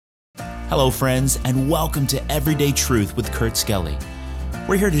Hello, friends, and welcome to Everyday Truth with Kurt Skelly.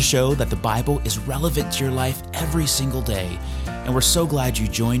 We're here to show that the Bible is relevant to your life every single day, and we're so glad you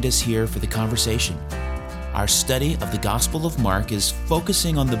joined us here for the conversation. Our study of the Gospel of Mark is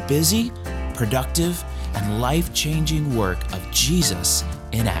focusing on the busy, productive, and life-changing work of Jesus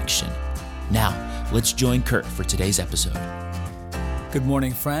in action. Now, let's join Kurt for today's episode. Good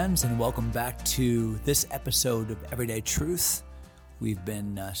morning, friends, and welcome back to this episode of Everyday Truth. We've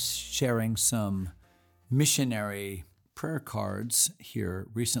been sharing some missionary prayer cards here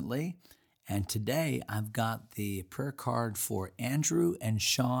recently, and today I've got the prayer card for Andrew and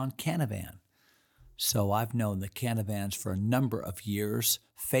Sean Canavan. So I've known the Canavans for a number of years,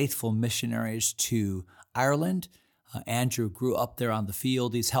 faithful missionaries to Ireland. Andrew grew up there on the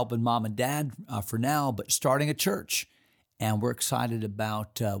field. He's helping mom and dad for now, but starting a church. And we're excited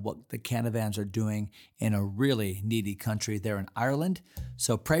about what the Canavans are doing in a really needy country there in Ireland.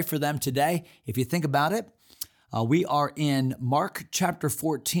 So pray for them today. If you think about it, we are in Mark chapter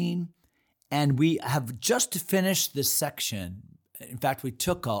 14, and we have just finished this section. In fact, we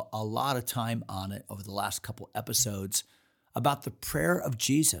took a lot of time on it over the last couple episodes about the prayer of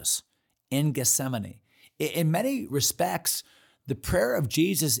Jesus in Gethsemane. In many respects, the prayer of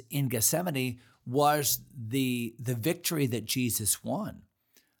Jesus in Gethsemane was the victory that Jesus won.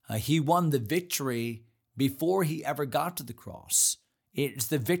 He won the victory before he ever got to the cross. It's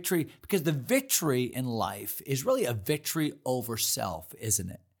the victory, because the victory in life is really a victory over self,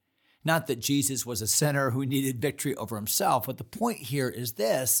 isn't it? Not that Jesus was a sinner who needed victory over himself, but the point here is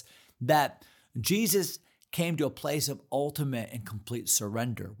this, that Jesus came to a place of ultimate and complete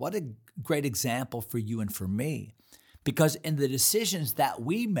surrender. What a great example for you and for me, because in the decisions that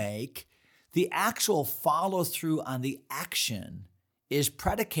we make, the actual follow-through on the action is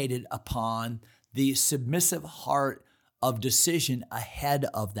predicated upon the submissive heart of decision ahead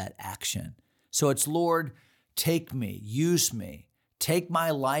of that action. So it's, Lord, take me, use me, take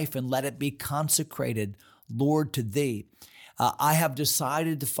my life and let it be consecrated, Lord, to thee. I have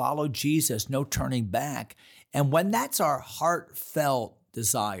decided to follow Jesus, no turning back. And when that's our heartfelt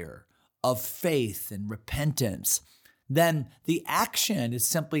desire of faith and repentance, then the action is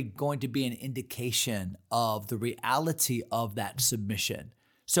simply going to be an indication of the reality of that submission.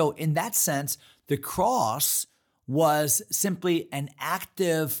 So in that sense, the cross was simply an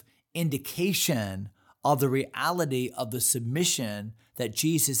active indication of the reality of the submission that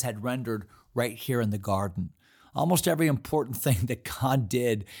Jesus had rendered right here in the garden. Almost every important thing that God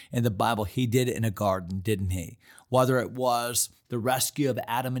did in the Bible, he did it in a garden, didn't he? Whether it was the rescue of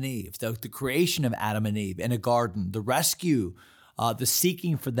Adam and Eve, the creation of Adam and Eve in a garden, the rescue, the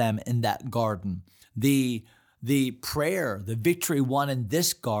seeking for them in that garden, the prayer, the victory won in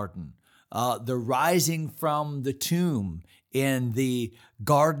this garden, the rising from the tomb in the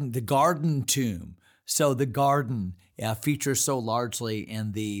garden tomb. So the garden features so largely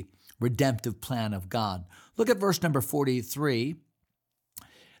in the redemptive plan of God. Look at verse number 43.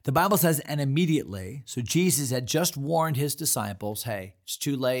 The Bible says, and immediately, so Jesus had just warned his disciples, hey, it's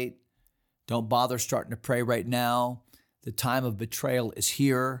too late. Don't bother starting to pray right now. The time of betrayal is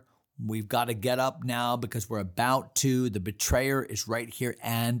here. We've got to get up now because we're about to. The betrayer is right here,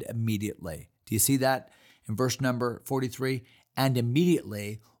 and immediately. Do you see that in verse number 43? And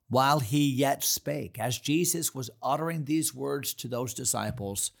immediately, while he yet spake, as Jesus was uttering these words to those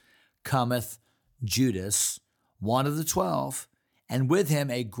disciples, cometh Judas, one of the 12, and with him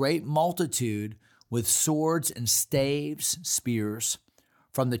a great multitude with swords and staves, spears,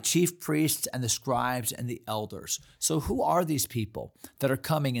 from the chief priests and the scribes and the elders. So who are these people that are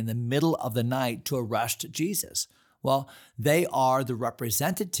coming in the middle of the night to arrest Jesus? Well, they are the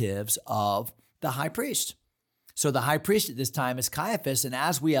representatives of the high priest. So the high priest at this time is Caiaphas, and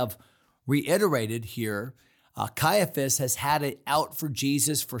as we have reiterated here, Caiaphas has had it out for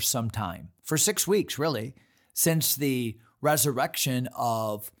Jesus for some time, for 6 weeks, really, since the resurrection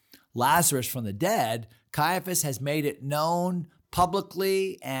of Lazarus from the dead. Caiaphas has made it known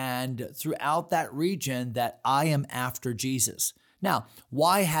publicly and throughout that region that I am after Jesus. Now,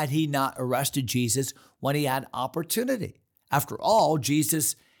 why had he not arrested Jesus when he had opportunity? After all,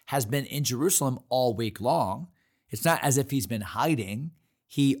 Jesus has been in Jerusalem all week long. It's not as if he's been hiding.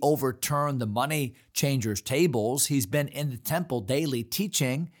 He overturned the money changers' tables. He's been in the temple daily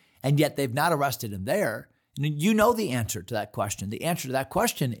teaching, and yet they've not arrested him there. And you know the answer to that question. The answer to that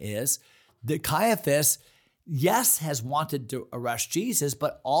question is that Caiaphas, yes, has wanted to arrest Jesus,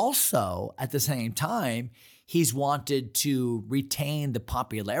 but also at the same time, he's wanted to retain the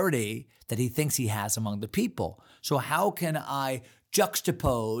popularity that he thinks he has among the people. So how can I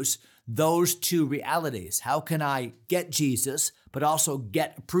juxtapose those two realities? How can I get Jesus, but also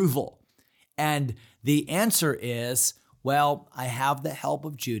get approval? And the answer is, well, I have the help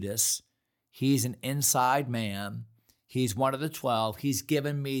of Judas. He's an inside man. He's one of the 12. He's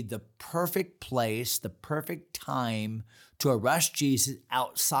given me the perfect place, the perfect time to arrest Jesus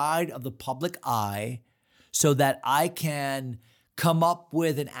outside of the public eye so that I can come up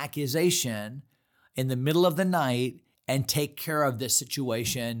with an accusation in the middle of the night and take care of this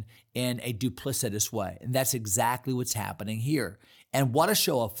situation in a duplicitous way. And that's exactly what's happening here. And what a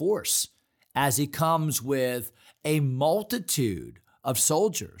show of force as he comes with a multitude of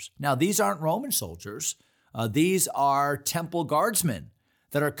soldiers. Now, these aren't Roman soldiers. These are temple guardsmen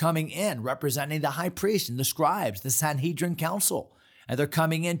that are coming in representing the high priest and the scribes, the Sanhedrin council. And they're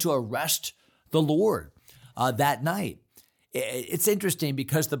coming in to arrest the Lord that night. It's interesting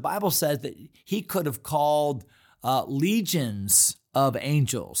because the Bible says that he could have called legions of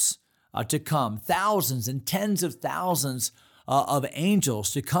angels to come, thousands and tens of thousands of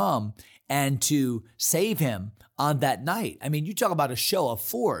angels to come and to save him on that night. I mean, you talk about a show of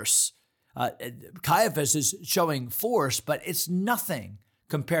force. Caiaphas is showing force, but it's nothing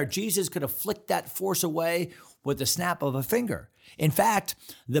compared. Jesus could have flicked that force away with the snap of a finger. In fact,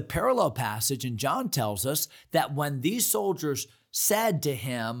 the parallel passage in John tells us that when these soldiers said to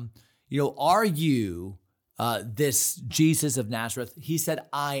him, are you this Jesus of Nazareth? He said,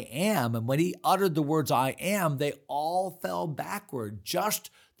 I am. And when he uttered the words, I am, they all fell backward. Just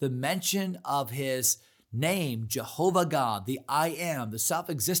the mention of his name, Jehovah God, the I am, the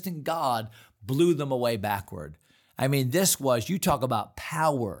self-existent God, blew them away backward. I mean, you talk about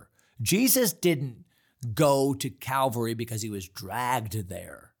power. Jesus didn't go to Calvary because he was dragged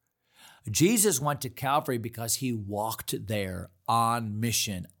there. Jesus went to Calvary because he walked there on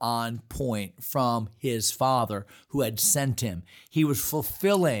mission, on point from his Father who had sent him. He was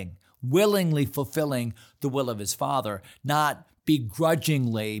willingly fulfilling the will of his Father, not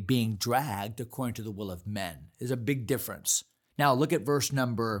begrudgingly being dragged according to the will of men. There's a big difference. Now look at verse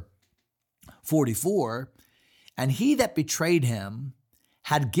number 44. And he that betrayed him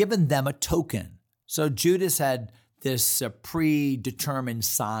had given them a token. So Judas had this predetermined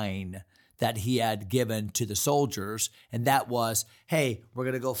sign that he had given to the soldiers, and that was, hey, we're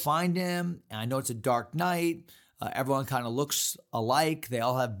going to go find him. And I know it's a dark night. Everyone kind of looks alike. They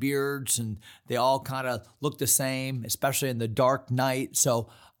all have beards, and they all kind of look the same, especially in the dark night. So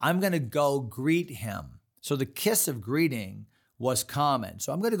I'm going to go greet him. So the kiss of greeting was common.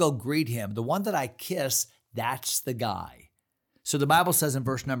 So I'm going to go greet him. The one that I kiss, that's the guy. So the Bible says in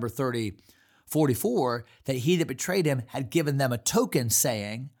verse number 44, that he that betrayed him had given them a token,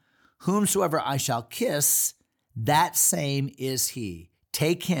 saying, whomsoever I shall kiss, that same is he.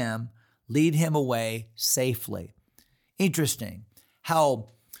 Take him, lead him away safely. Interesting how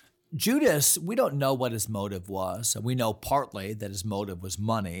Judas, we don't know what his motive was. We know partly that his motive was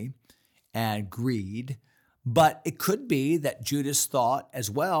money and greed, but it could be that Judas thought as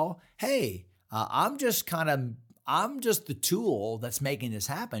well, hey, I'm just the tool that's making this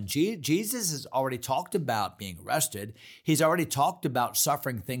happen. Jesus has already talked about being arrested. He's already talked about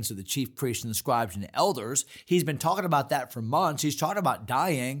suffering things of the chief priests and the scribes and the elders. He's been talking about that for months. He's talking about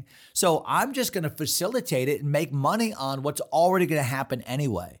dying. So I'm just going to facilitate it and make money on what's already going to happen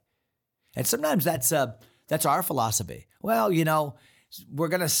anyway. And sometimes that's our philosophy. Well, we're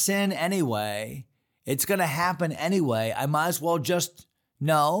going to sin anyway. It's going to happen anyway. I might as well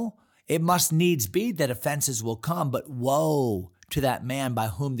no. It must needs be that offenses will come, but woe to that man by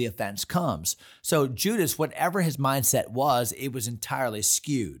whom the offense comes. So Judas, whatever his mindset was, it was entirely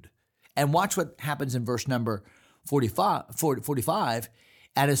skewed. And watch what happens in verse number 45.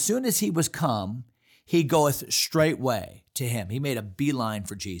 And as soon as he was come, he goeth straightway to him. He made a beeline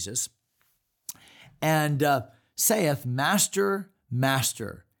for Jesus and saith, Master,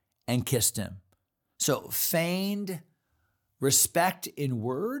 Master, and kissed him. So feigned respect in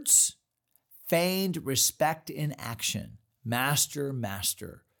words, feigned respect in action. Master,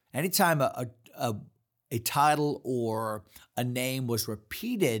 Master. Anytime a title or a name was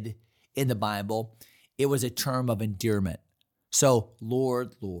repeated in the Bible, it was a term of endearment. So,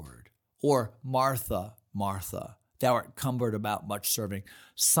 Lord, Lord, or Martha, Martha, thou art cumbered about much serving.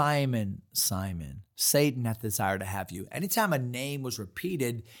 Simon, Simon, Satan hath desired to have you. Anytime a name was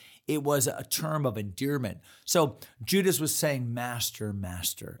repeated, it was a term of endearment. So Judas was saying, Master,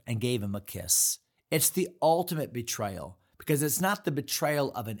 Master, and gave him a kiss. It's the ultimate betrayal because it's not the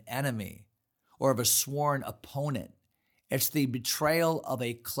betrayal of an enemy or of a sworn opponent. It's the betrayal of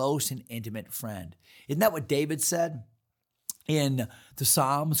a close and intimate friend. Isn't that what David said in the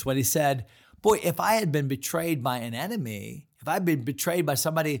Psalms when he said, boy, if I had been betrayed by an enemy, if I'd been betrayed by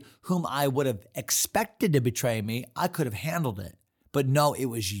somebody whom I would have expected to betray me, I could have handled it. But no, it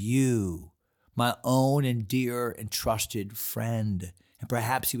was you my own and dear and trusted friend. And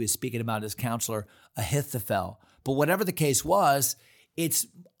perhaps he was speaking about his counselor, Ahithophel. But whatever the case was, it's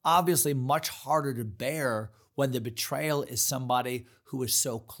obviously much harder to bear when the betrayal is somebody who is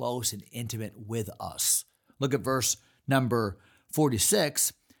so close and intimate with us. Look at verse number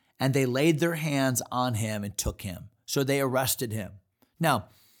 46. And they laid their hands on him and took him. So they arrested him. Now,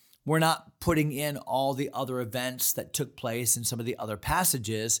 we're not putting in all the other events that took place in some of the other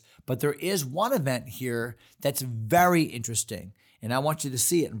passages, but there is one event here that's very interesting. And I want you to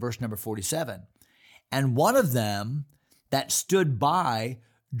see it in verse number 47. And one of them that stood by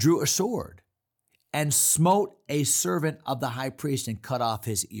drew a sword and smote a servant of the high priest and cut off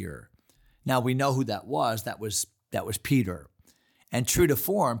his ear. Now we know who that was. That was Peter. And true to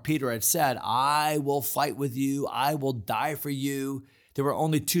form, Peter had said, I will fight with you. I will die for you. There were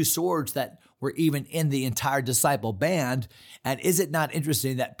only 2 swords that were even in the entire disciple band. And is it not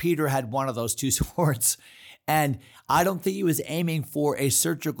interesting that Peter had one of those 2 swords? And I don't think he was aiming for a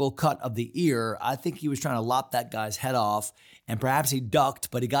surgical cut of the ear. I think he was trying to lop that guy's head off. And perhaps he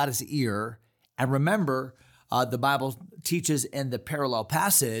ducked, but he got his ear. And remember, the Bible teaches in the parallel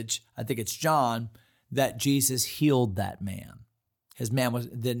passage, I think it's John, that Jesus healed that man.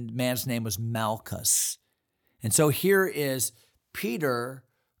 The man's name was Malchus. And so here is Peter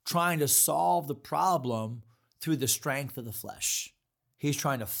trying to solve the problem through the strength of the flesh. He's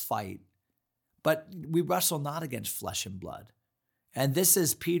trying to fight. But we wrestle not against flesh and blood. And this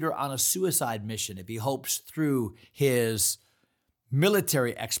is Peter on a suicide mission if he hopes through his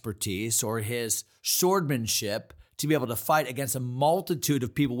military expertise or his swordmanship to be able to fight against a multitude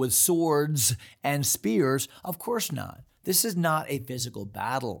of people with swords and spears. Of course not. This is not a physical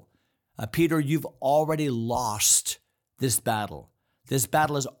battle. Peter, you've already lost this battle. This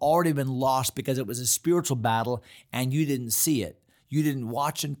battle has already been lost because it was a spiritual battle and you didn't see it. You didn't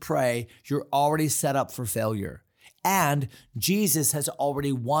watch and pray. You're already set up for failure. And Jesus has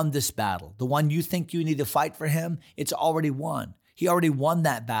already won this battle. The one you think you need to fight for him, it's already won. He already won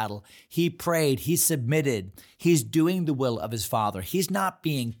that battle. He prayed. He submitted. He's doing the will of his Father. He's not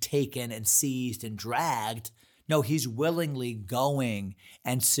being taken and seized and dragged. No, he's willingly going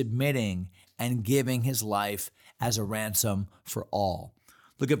and submitting and giving his life as a ransom for all.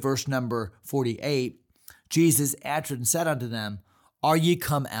 Look at verse number 48. Jesus answered and said unto them, Are ye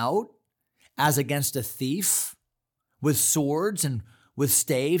come out as against a thief with swords and with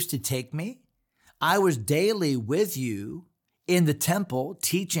staves to take me? I was daily with you in the temple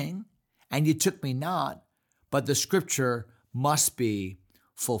teaching, and you took me not, but the scripture must be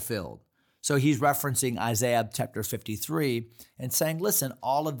fulfilled. So he's referencing Isaiah chapter 53 and saying, listen,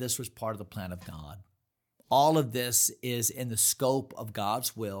 all of this was part of the plan of God. All of this is in the scope of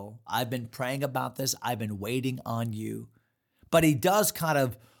God's will. I've been praying about this. I've been waiting on you. But he does kind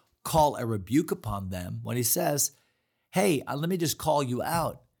of call a rebuke upon them when he says, hey, let me just call you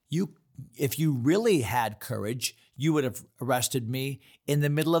out. If you really had courage, you would have arrested me in the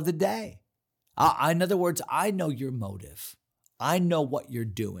middle of the day. In other words, I know your motive. I know what you're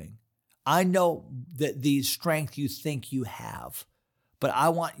doing. I know the strength you think you have. But I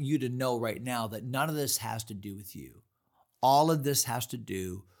want you to know right now that none of this has to do with you. All of this has to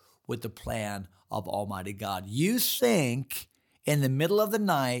do with the plan of Almighty God. You think in the middle of the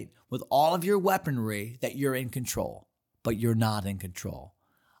night with all of your weaponry that you're in control, but you're not in control.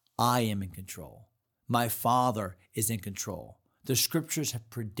 I am in control. My Father is in control. The scriptures have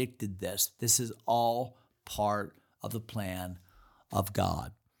predicted this. This is all part of the plan of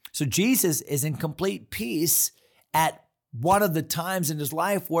God. So Jesus is in complete peace at one of the times in his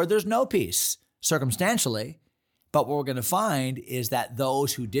life where there's no peace, circumstantially. But what we're going to find is that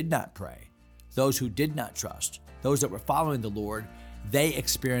those who did not pray, those who did not trust, those that were following the Lord, they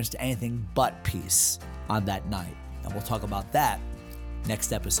experienced anything but peace on that night. And we'll talk about that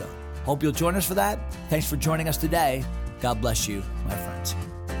next episode. Hope you'll join us for that. Thanks for joining us today. God bless you, my friends.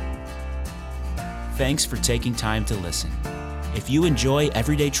 Thanks for taking time to listen. If you enjoy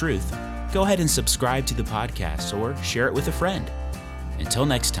Everyday Truth, go ahead and subscribe to the podcast or share it with a friend. Until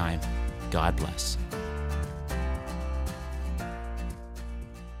next time, God bless.